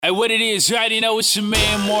Hey, what it is, you already know it's your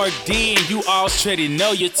man Marc D, and you already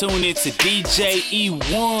know you're tuned into DJ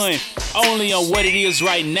E1, only on What It Is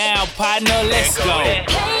right now, partner. Let's go.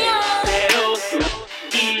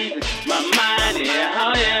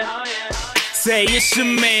 Say it's your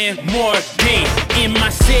man Marc D in my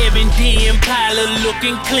 7D Impala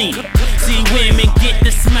looking clean. See women get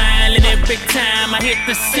the smiling every time I hit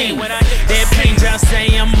the scene. That paint job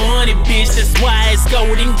say I'm money, bitch, that's why it's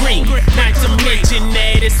gold and green. Not to mention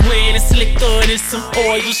that it's wet and slicker than some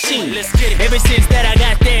oil sheen. Ever since that I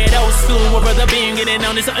got that old school, my brother been getting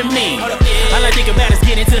on this something mean. All I think about is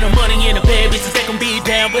getting to the money and the bad bitches that can be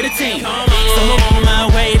down for the team. So I'm on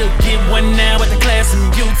my way to get one now with the class and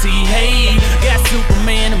beauty. Hey, got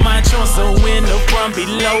Superman in my trunk, so when the front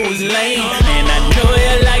below is lame. And I know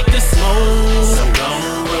you like the smoke, so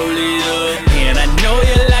gon' roll it up. And I know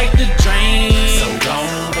you like the drain, so gon'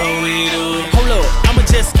 roll it up. Hold up, I'ma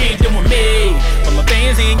just keep doing me, for my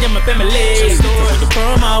fans and get my family. With the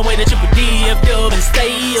firm all way to Triple D, up and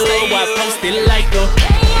stay up. I post it like a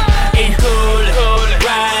ain't cool,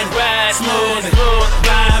 ride, smooth,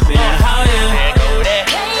 vibing. Oh yeah,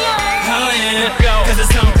 oh yeah, cause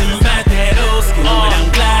it's something about that old school. And I'm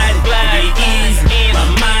glad it be easy, my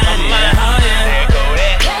mind, oh yeah.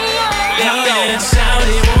 Shout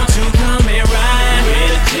it, won't you come and ride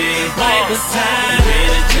with a G, right beside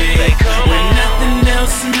with a G. When nothing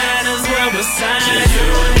else matters, we're beside you.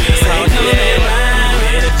 So come and ride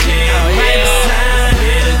with a G, right beside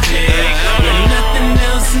with a G. When nothing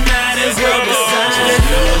else matters, we're beside you.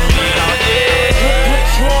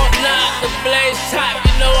 Trump knock the blaze top,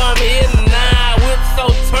 you know I'm here now. Whip so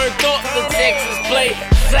turned up the Texas plate,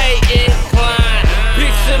 say incline.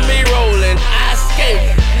 Picture me rolling, I skate,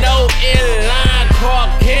 no inline. Car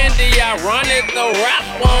candy, I run it, the rap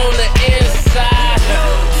on the inside.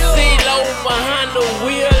 C-low behind the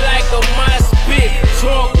wheel like a mosh pit.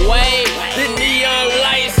 Truck wave, the neon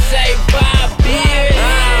lights say bye, bitch.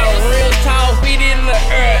 Real tall feet in the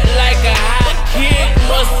earth like a hot kid.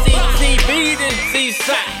 Must see TV, then see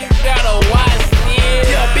sight. You gotta watch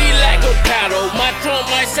it. Yeah, be like a paddle. My trunk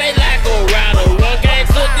might say like a rattle. One gang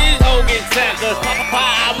took these hoes get tackled.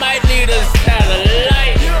 I might need a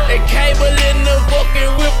satellite. The cable in the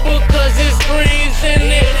fucking whip because it's screens in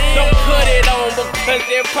it. Don't cut it on because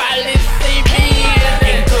they probably see me in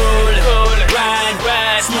it. Cool, ride,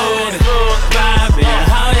 smooth, vibing.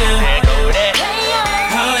 Oh yeah,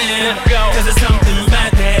 oh yeah, cause it's something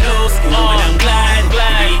about that old school. And I'm glad it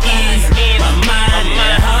be easy, my mind,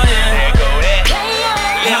 oh yeah.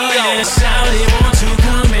 Oh yeah, shout it, won't you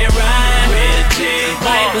come and ride with a G,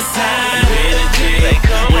 right beside with a G.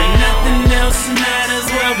 When nothing else matters,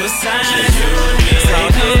 we're beside you. So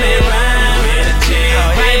come and ride with a G,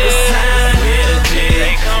 right beside with a G.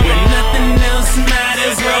 When nothing else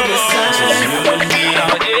matters, we're beside you.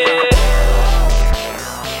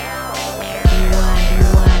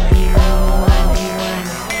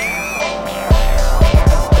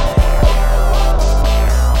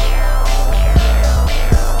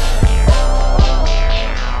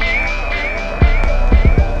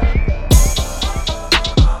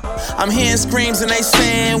 I'm hearing screams and they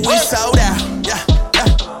saying we sold out. Yeah.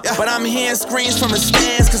 But I'm hearing screams from the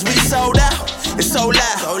stands cause we sold out. It's so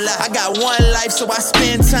loud. I got one life, so I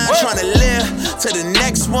spend time trying to live to the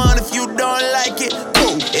next one. If you don't like it,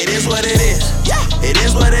 cool. It is what it is. It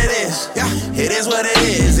is what it is. It is what it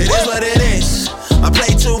is. It is what it is. My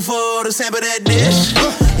plate too full to sample that dish.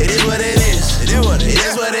 It is what it is. It is what it is. It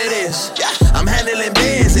is what it is. I'm handling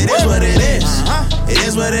biz. It is what it is. It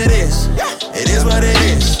is what it is. It is what it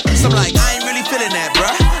is. Some like, I ain't really feeling that,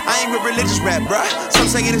 bruh. I ain't with religious rap, bruh. Some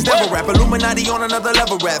say it is devil rap. Illuminati on another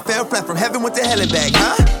level rap. Fell flat from heaven with the hell back,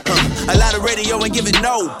 huh? A lot of radio ain't giving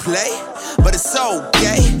no play, but it's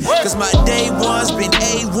okay. Cause my day one's been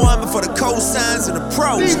A1 before the cosigns and the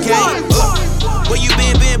pros came. Where you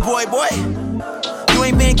been, boy? You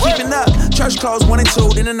ain't been keeping up. Church closed 1 and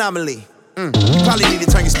 2, then anomaly. You probably need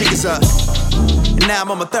to turn your speakers up. And now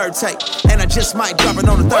I'm on my third take, and I just might drop it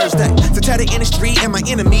on a Thursday to tell the industry and my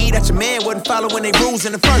enemy that your man wasn't following their rules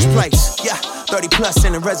in the first place. Yeah, 30 plus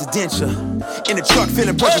in the residential, in the truck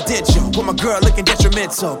feeling presidential, with my girl looking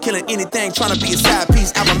detrimental, killing anything trying to be a side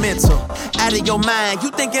piece out my mental. Out of your mind,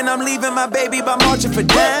 you thinking I'm leaving my baby by marching for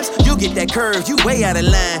dimes? You get that curve, you way out of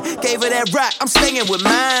line. Gave her that rock, I'm staying with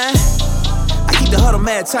mine. I keep the huddle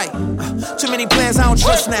mad tight. Too many plans I don't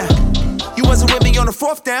trust now. You wasn't with me on the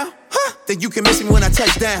 4th down, then you can miss me when I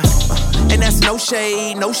touch down. And that's no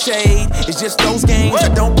shade. It's just those games I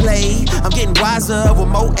don't play. I'm getting wiser with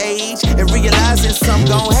more age and realizing some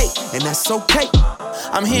gon' hate, and that's okay.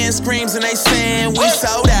 I'm hearing screams and they saying we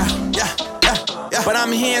sold out. Yeah. But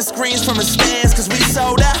I'm hearing screams from the stands, cause we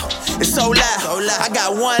sold out. It's so loud. I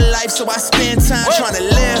got one life, so I spend time trying to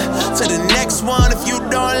live to the next one. If you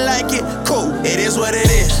don't like it, cool. It is what it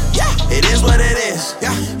is. It is what it is.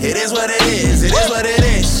 It is what it is. It is what it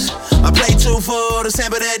is. My plate too full to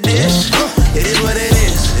sample that dish. It is what it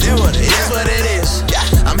is. It is what it is. What it is.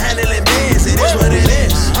 I'm handling biz. It is what it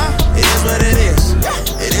is. It is what it is.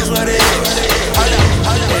 It is what it is.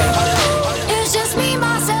 It's just me,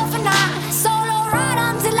 myself, and I. Solo ride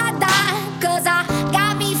until I die. Cause I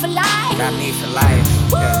got me for life. Got me for life.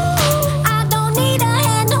 I don't need a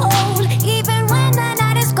hand to hold. Even when the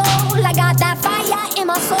night is cold, I got that fire in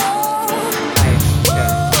my soul.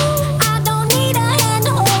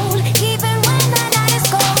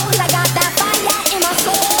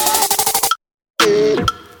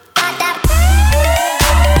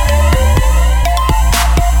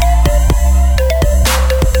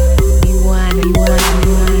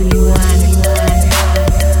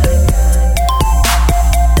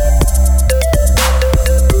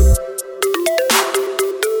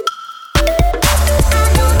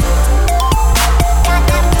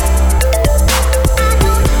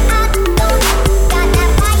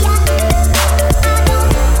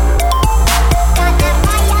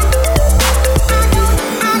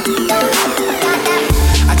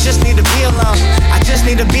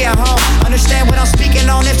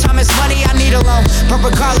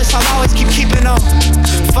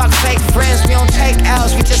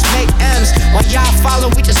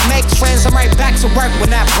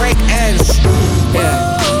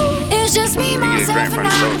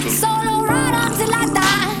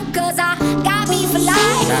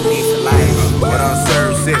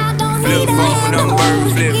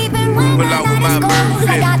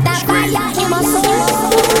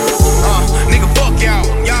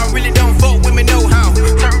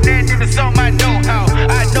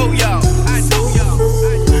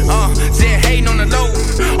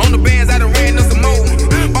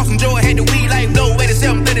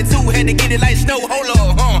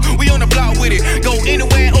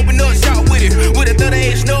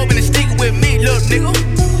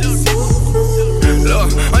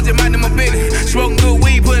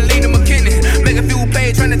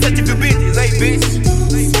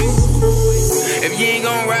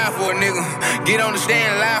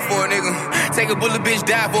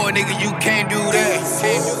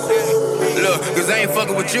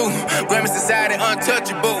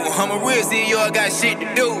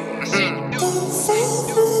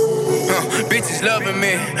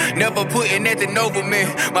 Never putting nothing over me.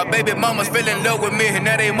 My baby mamas fell in love with me,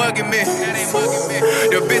 now they mugging me.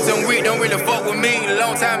 The bitch I'm with don't really fuck with me. A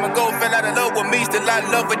long time ago, fell out of love with me. Still I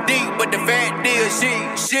love her deep, but the fact is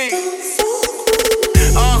she.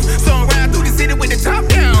 So I'm riding through the city with the top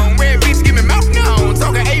down. Red bitch give me mouth now.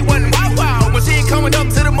 Talking A1 wow. When she ain't coming up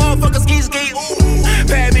to the motherfucker ski. Ooh,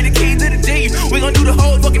 pass me the keys to the G. We gon' do the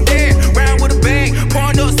whole fucking dance. Round with a bag,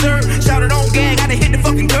 pouring up syrup. Shout it on gang, gotta hit the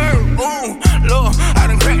fucking curb. Ooh, Lord, I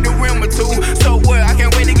done cracked the rim or two. So what? I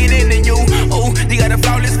can't wait to get into you. Ooh, you got a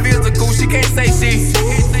flawless physical. She can't say shit.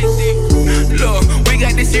 Look, we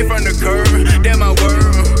got this shit from the curb. That's my word.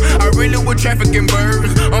 I really with trafficking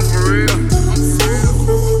birds. I'm for real.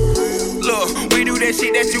 Look, we do that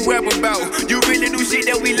shit that you rap about. You really do shit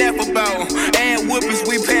that we laugh about. Add whoopers,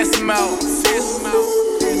 we pass them out.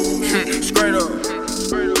 Straight up.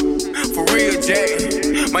 For real,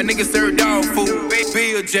 Jay. My niggas serve dog food.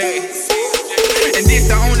 Bill J. And this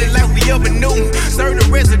the only life we ever knew. Serve the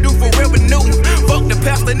residue for revenue. Fuck the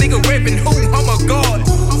pastor, nigga rapping who? I'm a god.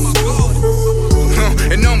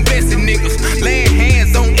 And I'm blessing niggas. Laying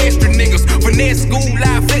hands on extra niggas. Finesse school,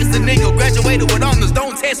 live flex the nigga. Graduated with honors,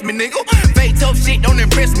 don't test me, nigga. Fake tough shit, don't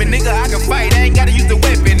impress me, nigga. I can fight, I ain't gotta use the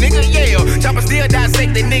weapon, nigga. Yeah, chopper still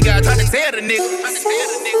dissect that nigga. I try to tell the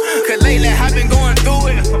nigga. Cause lately I been going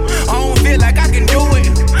through it. I don't feel like I can do it.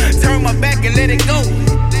 Turn my back and let it go.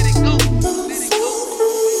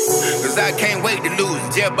 Cause I can't wait to lose.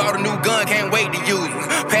 Just bought a new gun, can't wait to use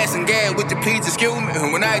it. Passing gas with the pizza, excuse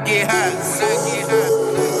me. When I get high,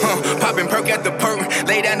 popping perk at the perk.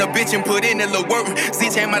 Lay down the bitch and put in a little work. See,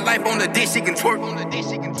 change my life on the dish, she can twerk.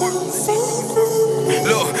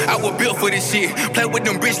 Look, I was built for this shit. Play with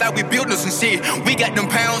them bricks like we building some shit. We got them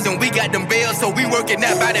pounds and we got them bells, so we working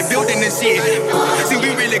out by the building this shit. See,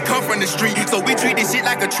 we really come from the street, so we treat this shit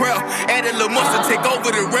like a trail. Add a little muscle, take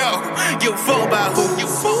over the rail. Give a fuck about who you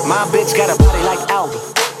fuck. My bitch got a body like Alba.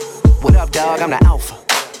 What up, dog? I'm the alpha.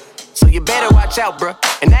 So you better watch out, bruh.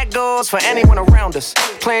 And that goes for anyone around us.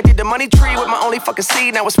 Planted the money tree with my only fucking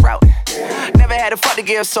seed, now it's sprouting. Never had a fuck to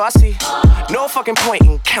give, so I see no fucking point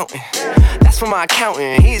in counting. That's for my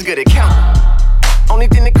accountant, he's good at counting. Only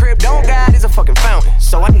thing the crib don't got is a fucking fountain,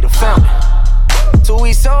 so I need a fountain. So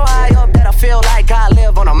we so high up that I feel like I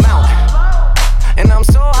live on a mountain. And I'm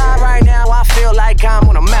so high right now, I feel like I'm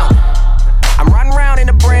on a mountain. I'm riding around in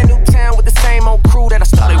a brand new town with the same old crew that I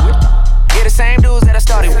started with. Yeah, the same dudes that I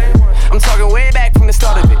started with. I'm talking way back from the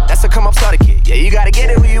start of it. That's a come up starter kid. Yeah, you gotta get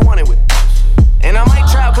it who you want it with. And I might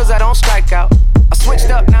try cause I don't strike out. I switched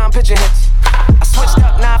up, now I'm pitching hits. I switched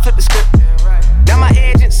up, now I flip the script. Now my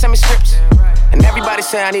agent send me scripts. And everybody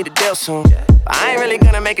say I need a deal soon. But I ain't really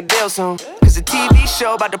gonna make a deal soon. Cause the TV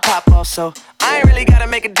show about to pop off, so I ain't really gotta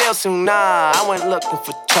make a deal soon. Nah, I went looking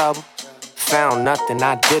for trouble. Found nothing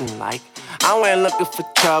I didn't like. I went looking for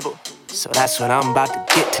trouble. So that's what I'm about to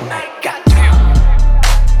get tonight. Goddamn.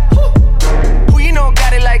 Who you know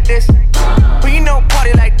got it like this? Who you know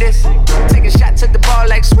party like this? Taking shots at the bar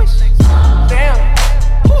like swish. Damn.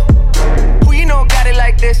 Who you know got it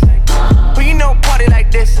like this? Who you know party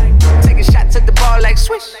like this? Taking shots at the bar like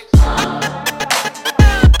swish.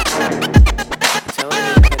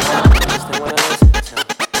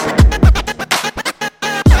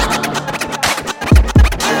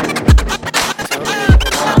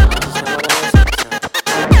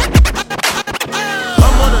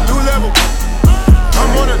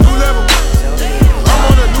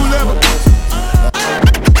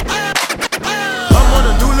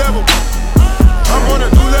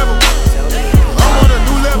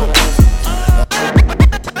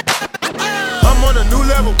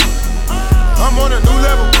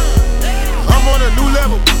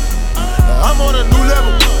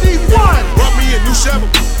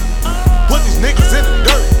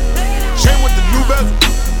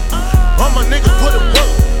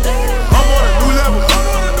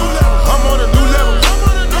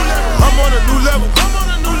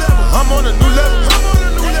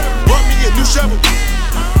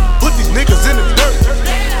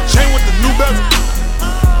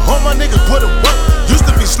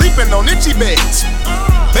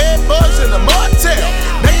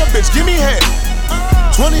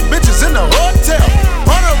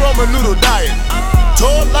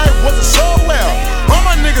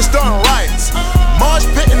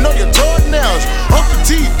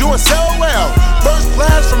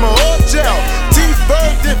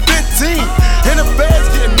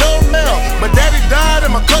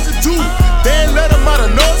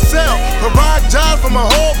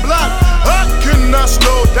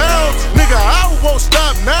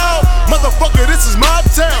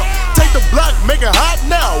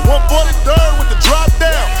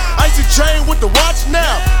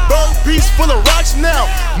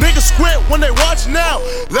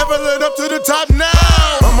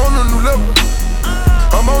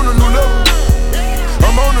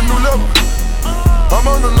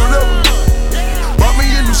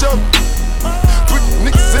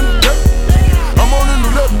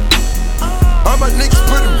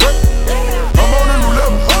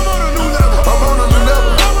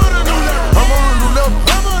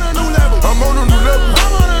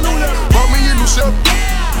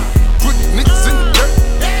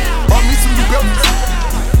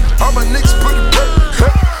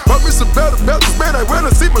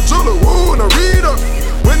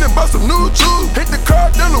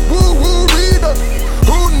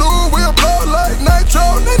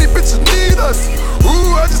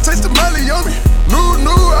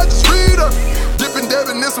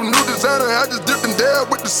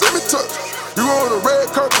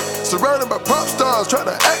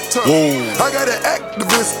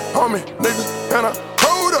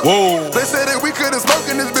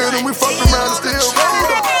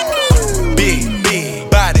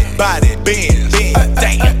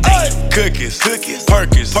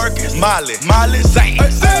 Molly,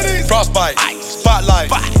 Frostbite, Spotlight,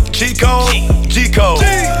 Chico, G-Code,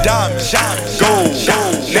 Diamond, Gold,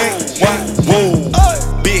 Neck, Whoa,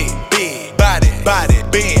 Big, Body,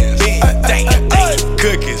 Benz,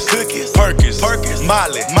 Cookies, Perkins,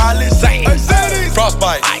 Molly,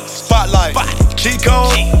 Frostbite, Spotlight, Chico,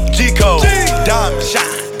 G-Code,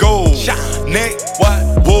 Diamond, Gold, Neck,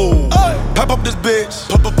 Whoa. Pipe up this bitch.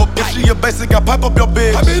 If she a basic, I pipe up your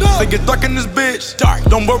bitch. Say get dark in this bitch.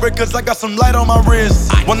 Don't worry, cause I got some light on my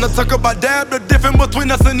wrist. Wanna talk about dab, the difference between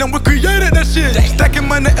us and them, we created that shit. Stacking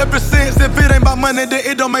money ever since. If it ain't about money, then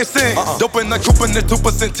it don't make sense. Dope in the coupe and it's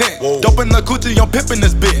 2% tint. Dope in the coochie, I'm pimping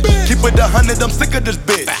this bitch. Keep it 100, I'm sick of this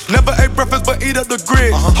bitch. Never ate breakfast, but eat up the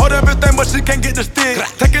grid. Hold everything, but she can't get the stick.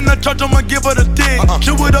 Taking the charge, I'ma give her the dick.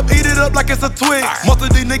 Chew it up, eat it up like it's a twig. Most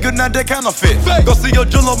of these niggas now they counterfeit. Go see your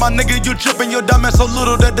jeweler, my nigga, you tripping. Your diamonds so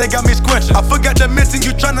little that they got me squinting. fraction. I forgot to mention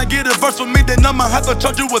you tryna get a verse with me, then I'ma have to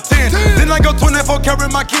charge you a 10. Then I go 24 carry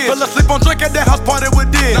my kids. Fell asleep on drink at that house party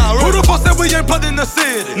with Dick. Who the fuck said we ain't plugged in the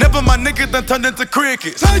city? Never my niggas done turned into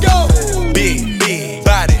crickets. Big,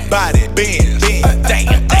 body, Benz.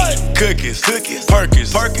 Damn, cookies,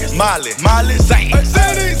 Perkins, Molly, Zane,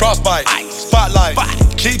 Frostbite, Spotlight,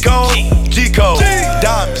 G-Code,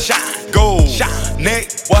 Diamond, shine, gold, neck,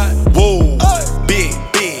 what, whoa, big,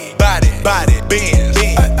 body, Benz,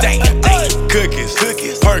 damn, cookies,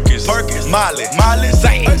 Perkins, Molly,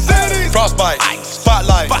 Zane, Frostbite,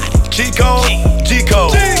 Spotlight,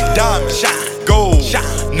 G-Code, Diamond, shine, gold,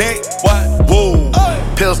 neck, what, whoa,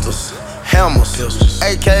 pistols, hammers,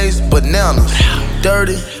 AKs, bananas,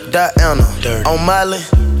 dirty, Diana, on Miley,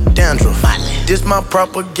 dandruff. This my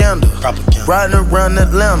propaganda. Riding around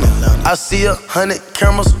Atlanta. I see 100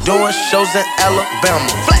 cameras doing shows in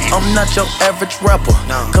Alabama. I'm not your average rapper.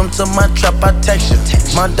 Come to my trap, I text you.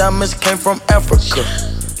 My diamonds came from Africa.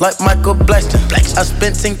 Like Michael Blackston. I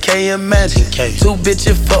spent 10K in magic. 2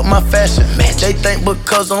 bitches fuck my fashion. They think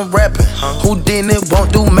because I'm rapping, Houdini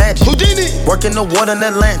won't do magic. Working the water in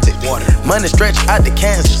Atlantic. Money stretch out to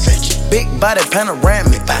Kansas. Big body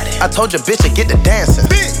panoramic. I told your bitch to get to dancing.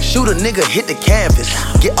 Shoot a nigga, hit the canvas.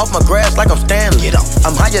 Get off my grass like I'm Stanley.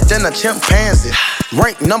 I'm higher than a chimpanzee.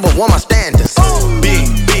 Rank number 1 my standards. Big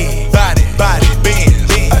body, Benz.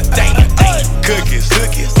 Damn, cookies,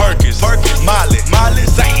 Perkins, Molly,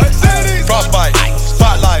 Zane, Frostbite,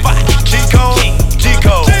 Spotlight,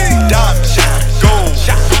 G-Code, Diamond, shine, gold,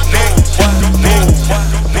 neck,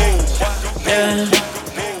 yeah.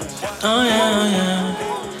 Oh yeah.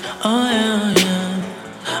 Oh yeah, yeah.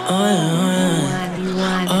 Oh yeah,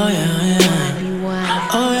 yeah. Oh yeah,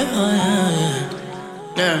 yeah. Oh yeah,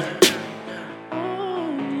 yeah. Yeah.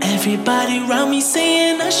 Everybody around me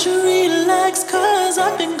saying I should relax, cause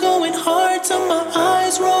I've been going hard till my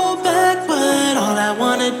eyes roll back. But all I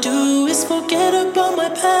wanna do is forget about my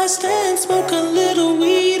past and smoke a little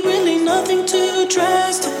weed, really nothing too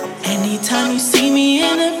drastic. Anytime you see me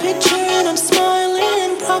in a picture and I'm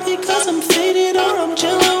smiling, probably cause I'm faded or I'm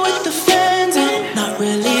chilling with the fans. And not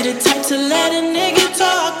really the type to let a nigga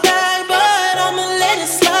talk back, but I'ma let it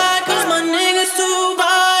slide cause my niggas too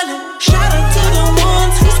violent. Shout out to the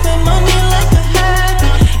ones who spend money like a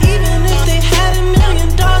habit. Even if they had $1 million,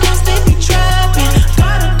 they be trapping.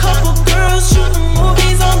 Got a couple girls shooting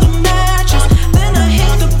movies on the mattress. Then I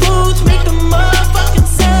hit the booth, make the motherfucking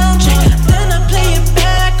sound check. Then I play it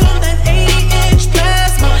back on that 80-inch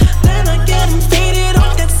plasma. Then I get them faded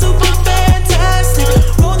off that super fantastic.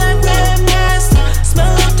 Roll that red master,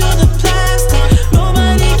 smell it through the plastic.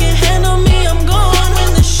 Nobody can handle me, I'm gone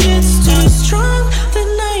when the shit's too strong. The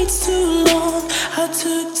night's too long, I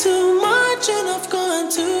took too much and I've gone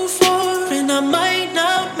too far. And I might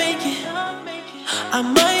not make it, I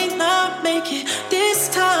might not make it. This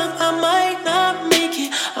time I might not make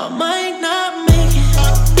it, I might not make it,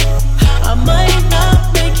 I might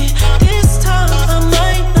not make it. This time I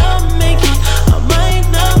might not make it, I might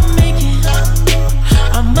not make it,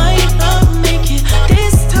 I might not make it.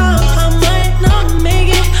 This time I might not make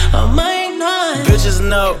it, I might not. Bitches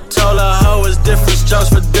know, told her hoe it's different strokes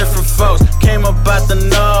for different folks. Came up out the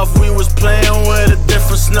north, we was playing with a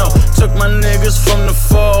different snow. Took my niggas from the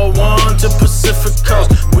 401 to Pacific Coast.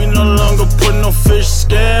 We no longer put no fish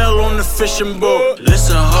scale on the fishing boat.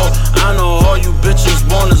 Listen ho, I know all you bitches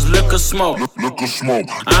want is liquor smoke.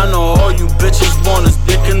 I know all you bitches want is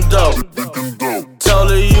dick and dope. Told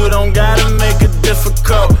her you don't gotta make it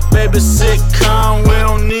difficult. Baby sitcom, we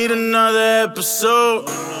don't need another episode.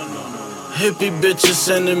 Hippie bitches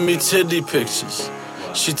sending me titty pictures.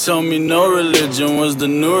 She told me no religion was the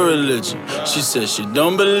new religion. She said she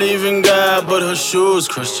don't believe in God, but her shoes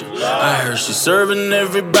Christian. I heard she serving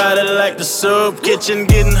everybody like the soup kitchen,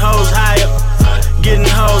 getting hoes higher, getting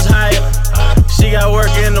hoes higher. She got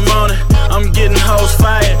work in the morning, I'm getting hoes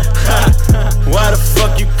fired. Why the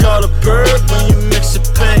fuck you call her perp when you mix it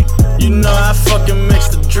pink? You know I fucking mix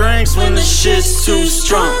the drinks when the shit's too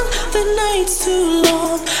strong. The night's too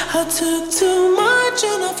long, I took too much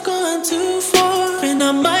and I've gone too far. And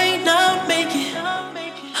I might not make it,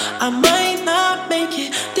 I might not make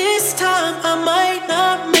it. This time I might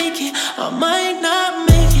not make it, I might not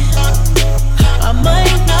make it, I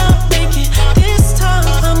might not make it. This time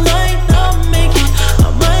I might not make it, I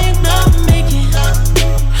might not make it,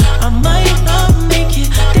 I might not make it.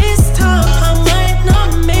 This time I might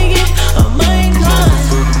not make it, I might not.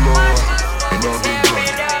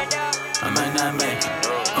 I might not make it.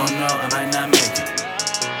 Oh no, I might not make it.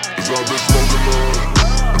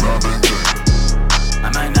 I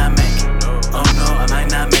might not make it. Oh no, I might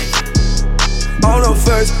not make it. On the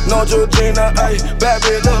first, no Georgina, Gina, ayy. Bad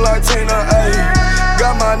bitch look like Tina, ayy.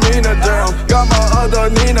 Got my Nina down, got my other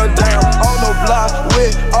Nina down. On the block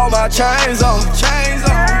with all my chains on.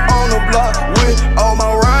 On the block with all my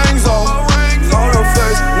rings on. On her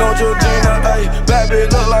face, no Georgina, ayy. Bad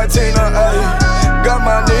bitch look like Tina, ayy. Got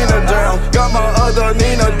my Nina down, got my other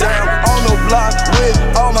Nina down. On the block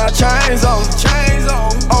with all my chains on.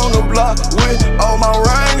 On the block with all my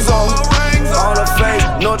rings on. On her face,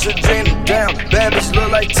 no Georgina down. Bad bitch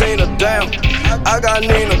look like Tina down. I got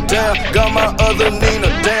Nina down, got my other Nina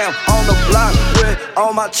down. On the block with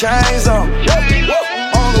all my chains on.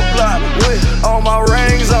 On the block with all my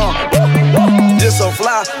rings on. This a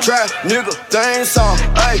fly trap nigga thing song.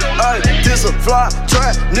 Ay, ay, this a fly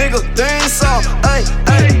trap nigga thing song. Ay,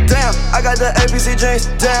 ay, damn, I got the ABC jeans,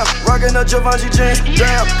 damn, rockin' the Givenchy jeans,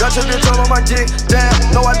 damn, got your bitch all on my dick, damn,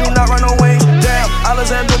 no I do not run no wings, damn,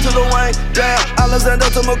 Alexander to Lil Wayne, damn, Alexander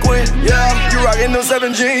to McQueen, yeah, you rockin' them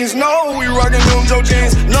 7 jeans, no, we rockin' them Joe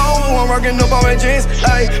jeans, no, I'm rockin' them Bowen jeans,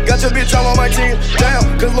 ay, got your bitch all on my team, damn,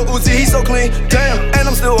 cause Lil Uzi he so clean, damn, and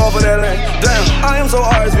I'm still off of that lane, damn, I am so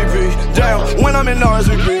RSVP, damn, when I'm in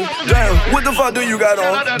RSVP, damn, what the fuck do you got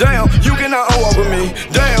on, damn, you cannot unwalk with me,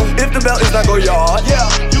 damn, if the belt is not go yard, yeah,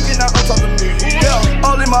 you cannot untalk to me, yeah,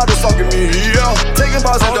 all them models talking me, yeah, taking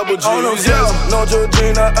bars and double G's, yeah, no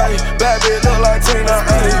Georgina, ayy, bad bitch look like Tina,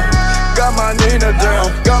 ayy, got my Nina down,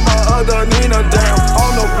 got my other Nina down,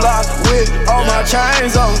 on the block with all my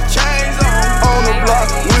chains on the block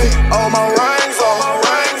with all my rings on,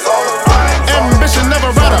 Ambition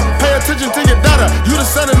never rudder, pay attention to your daughter, you the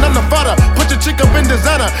son and I'm the father, put your chick up in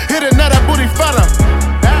designer, hit it now that booty fatter.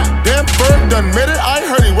 Damn, Ferg done made it, I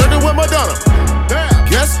heard he working with Madonna.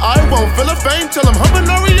 Guess I won't feel a fame till I'm humping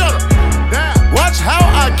Ariana. Watch how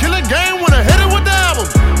I kill a game when I hit it with the album.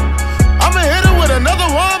 I'ma hit it with another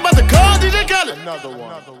one, but the call DJ Khaled.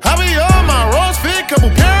 I be on my rose fit,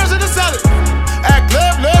 couple pairs in the salad. At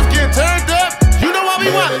club, love get turned up, you know I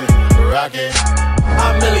be wantin'.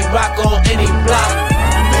 I really rock on any block.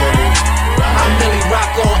 I really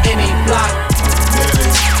rock on any block.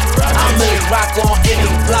 I really rock on any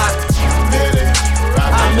block.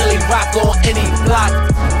 I really rock on any block.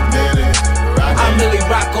 I really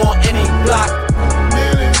rock on any block.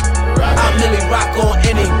 I really rock on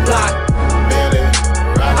any block.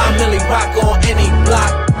 I really rock on any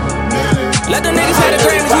block. Let them niggas have the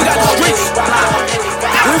Grammys, we got the streets.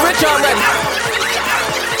 We rich already.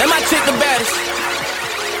 And my chick the baddest.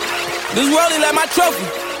 This rollie like my trophy.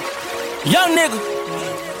 Young nigga.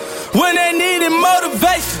 When they needed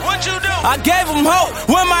motivation, what you do? I gave them hope.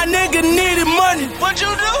 When my nigga needed money, what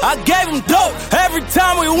you do? I gave them dope. Every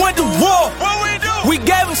time we went to war, what we do? We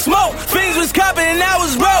gave them smoke. Things was copping and I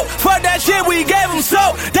was broke. Fuck that shit, we gave them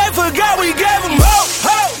soap. They forgot we gave them hope.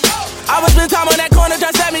 I was spend time on that corner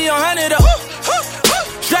trying to set me on 100 up.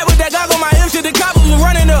 Straight with that goggle on my hip, shit, the coppers was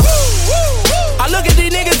running up. I look at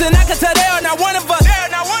these niggas and I can tell they are not one of us.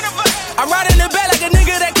 I ride in the back like a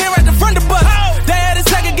nigga that came right the front of the bus. They had it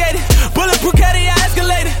segregated. Bulletproof caddy, I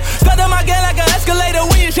escalated. Stuck on my game like an escalator.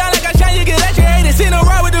 When you shine like I shine, you get electrocuted. Seen them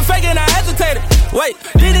ride with the fake and I hesitated. Wait,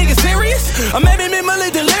 these niggas serious? Or maybe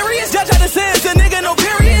minimally delirious? Just try to say it's a nigga, no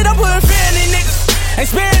period. I'm putting fear in these niggas. Ain't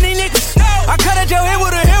sparing these niggas. I cut at your head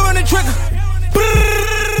with a hair on the trigger.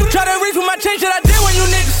 Try to reach for my chain, shit I did when you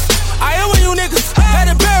niggas. I am when you niggas.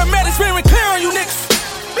 Had a paramedic screaming clear on you niggas.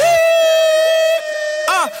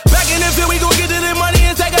 Back in the field, we gon' get to the money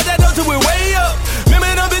and take out that dough till we're way up.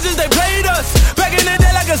 Remember them bitches, they played us. Back in the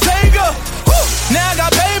day like a Sega. Woo. Now I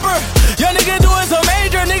got paper. Young niggas doing so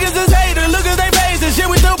major. Niggas is haters. Look at they faces. Shit,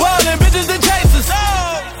 we still ballin'. Bitches the chasers.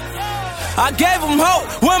 I gave them hope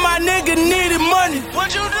when my nigga needed money.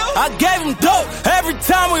 What you do? I gave them dope. Every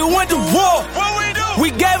time we went to war, what we do? We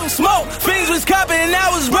gave them smoke. Things was copping and I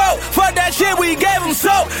was broke. Fuck that shit, we gave them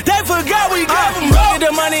soap. They forgot we gave them rope. Get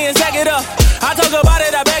the money and stack it up. I talk about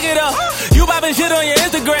it, I back it up. You poppin' shit on your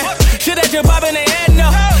Instagram. Shit that you poppin', they adding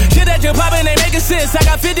up. Shit that you poppin', they making sense. I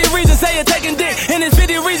got 50 reasons, say you're taking dick. And it's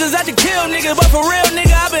 50 reasons I should kill niggas. But for real,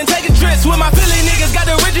 nigga, I been taking trips with my Philly niggas. Got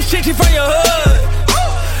the richest chick, she from your hood.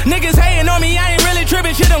 Niggas hating on me, I ain't really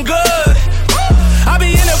trippin', shit, I'm good. I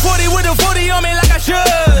be in the 40 with the 40 on me like I should.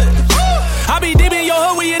 I be deep in your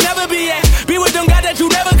hood where you never be at. Be with them guys that you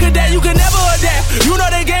never could that, you can never adapt. You know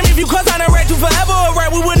they game if you cuss on a rap, you forever a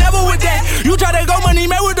rap, we were never with that. You try to go money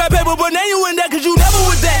made with that paper, but now you in that cause you never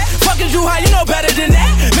with that. Fuck is you high, you know better than that.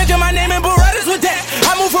 Mention my name and Berettas with that.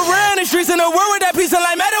 I move for real in the streets in the world with that piece of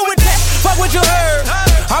light matter with that. Fuck what you heard,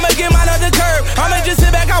 I'ma get mine on the curb. I'ma just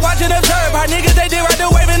sit back, I watch and observe. How niggas they did right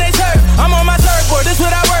the wave and they serve. I'm on my surfboard, this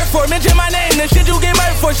what I work for. Mention my name, the shit you get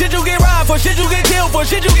murdered for. Shit you get robbed for, shit you get killed for.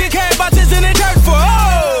 Shit you get carried by tits in the church for.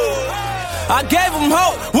 Oh, I gave him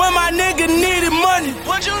hope when my nigga needed money.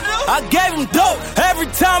 What you do? I gave him dope every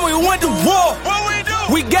time we went to war. What we do?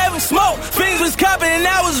 We gave him smoke, things was copping and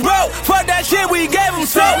that was broke. Fuck that shit, we gave him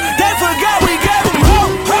soap. They forgot we gave him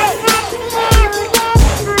hope.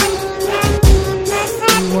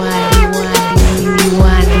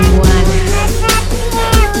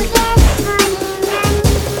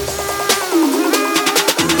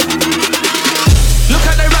 Look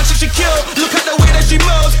at the ratchet she killed. Look at the way that she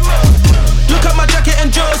moves. Look at my jacket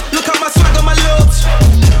and jewels. Look at my swag and my looks.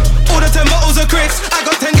 All the 10 bottles of Chris. I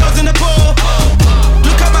got 10 girls in the pool.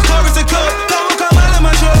 Look at my car, it's a club. Come out of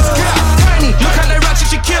my shoes. Tinie. Look at the ratchet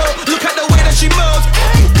she killed. Look at the way that she moves.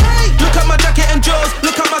 Look at my jacket and jewels.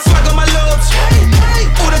 Look at my swag and my looks.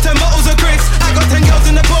 All the 10 bottles of Chris. I got 10 girls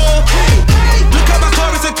in the pool. Look at my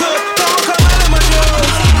car, it's a club. Come out of my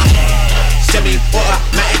shoes.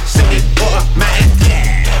 Semi-automatic, semi-automatic.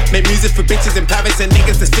 Make music for bitches in Paris and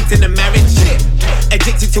niggas that stick to the marriage.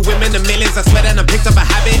 Addicted to women and millions, I swear that I picked up a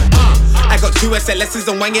habit. I got 2 SLS's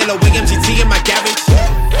and 1 yellow William GT in my garage.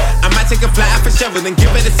 I might take a flight out for Cheryl and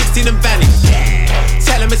give her the 16 and vanish.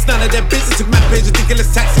 Tell them it's none of their business, took my page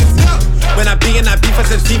ridiculous taxes. When I be in, I beef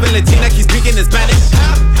as a Steven Latina, he's speaking in Spanish.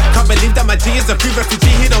 Can't believe that my G is a free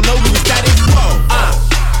refugee, he don't know who his dad is.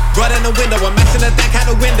 Right in the window, I'm mashing her back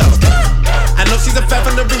out the window. I know she's a fan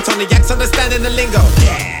from the ringtone, the yaks understanding the lingo.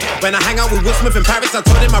 When I hang out with Will Smith in Paris, I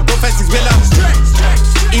told him my bro fancies Willow.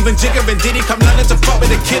 Even Jigger and Diddy come London to fuck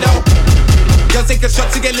with a kiddo. Girls take a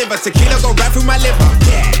shot to get liver, tequila go right through my liver.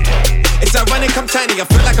 It's ironic, I'm tiny, I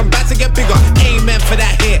feel like I'm about to get bigger. Amen for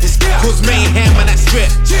that hit, cause mayhem on that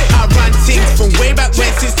strip. I run things from way back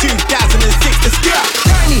when, since 2006, the skip.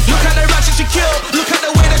 Tinie. Look at the ratchet she killed. Look at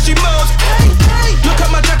the way that she moves. Look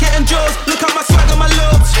at my jacket and jewels. Look at my swag and my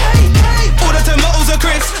looks. All the 10 bottles of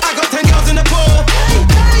Chris. I got 10 girls in the pool.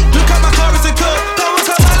 Look at my car, it's a cup. Don't walk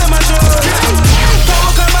a mile in my shoes. Don't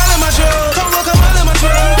walk a mile in my shoes. Don't walk a mile in my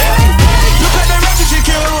shoes. Look at the ratchet she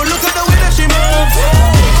killed. Look at the way that she moves.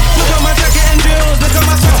 Look at my jacket and jewels. Look at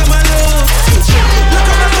my swag and my looks. Look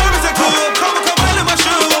at my car, it's a cup. Don't walk a mile in my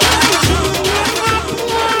shoes.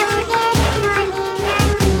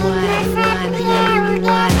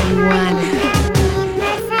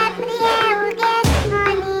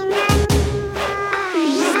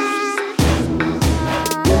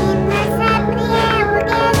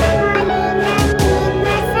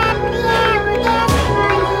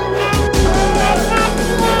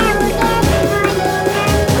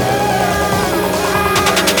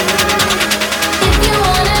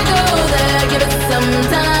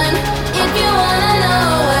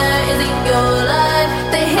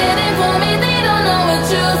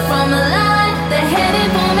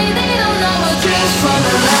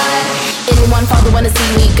 Father wanna see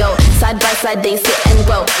me go side by side, they sit and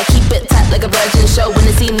grow. I keep it tight like a virgin show. When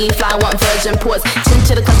they see me fly, want virgin ports. Chin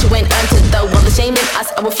to the country, ain't earned it though. Well, the shame in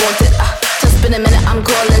us, I will flaunt it. Just been a minute, I'm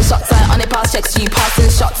calling shots. I on it past checks, you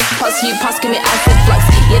passing shots. Pass you pass, give me acid flux.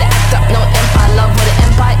 Yeah, the act up, no empire. Love what the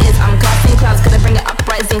empire is. I'm casting clouds, gonna bring it up,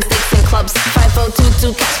 rising stakes in clubs.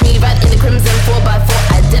 5022, catch me right in the crimson 4x4.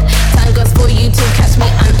 I dip. Time goes for you to catch me.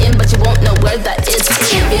 I'm in, but you won't know where that is.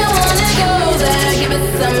 If you wanna go there, give it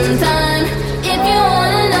some time. If you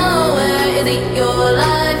wanna know where is it your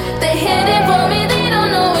life, they headed for me, they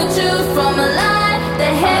don't know the truth from a lie.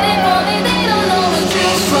 They headed for me, they don't know the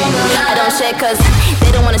truth from a lie. I don't share cause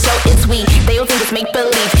they don't wanna show it's we. They all think it's make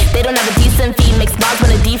believe. They don't have a decent fee. Make smiles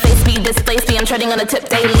when a deface speed displace me. I'm treading on a tip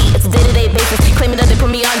daily. It's a day-to-day basis. Claiming that they put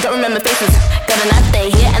me on, don't remember faces. Got a knife,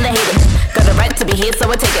 they hear and they hate it. Got a right to be here, so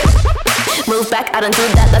I take it. Move back, I don't do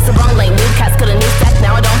that, that's the wrong lane. New cats got a new stack,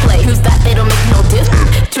 now I don't play. Who's that? They don't make no diss.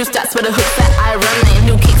 True stats with a hook that I run in.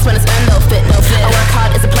 New kicks when it's earned, no fit, no fit. I work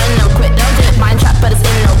hard, it's a plan, no quit, no quit. Mind trap, but it's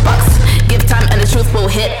in no box. Give time and the truth will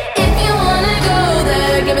hit. If you wanna go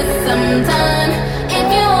there, give it some time.